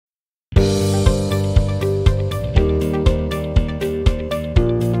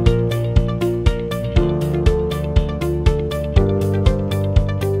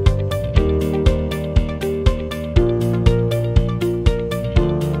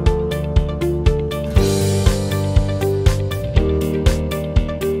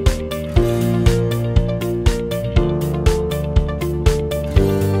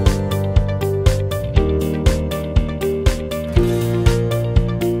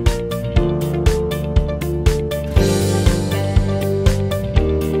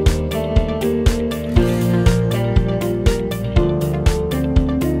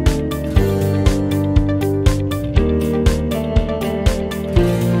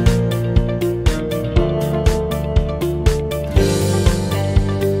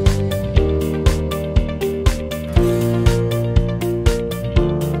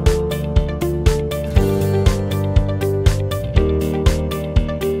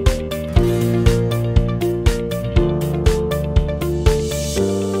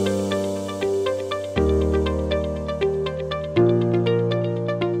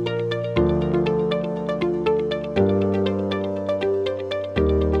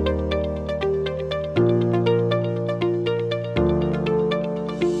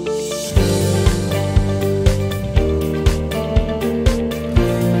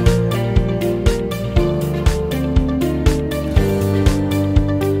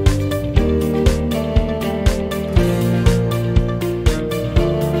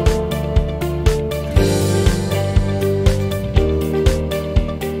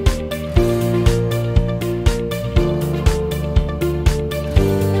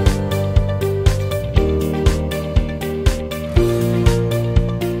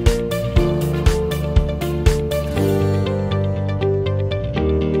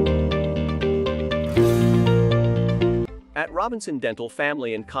Robinson Dental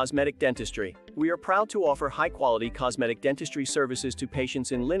family and cosmetic dentistry, we are proud to offer high-quality cosmetic dentistry services to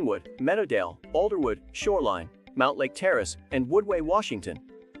patients in Linwood, Meadowdale, Alderwood, Shoreline, Mountlake Terrace, and Woodway, Washington.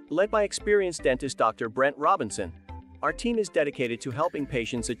 Led by experienced dentist Dr. Brent Robinson, our team is dedicated to helping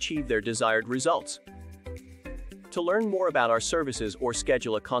patients achieve their desired results. To learn more about our services or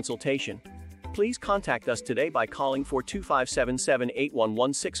schedule a consultation, please contact us today by calling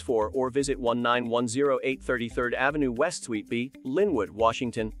 425-778-1164 or visit 19108 33rd Avenue West Suite B, Linwood,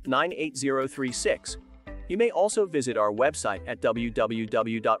 Washington, 98036. You may also visit our website at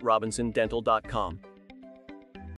www.robinsondental.com.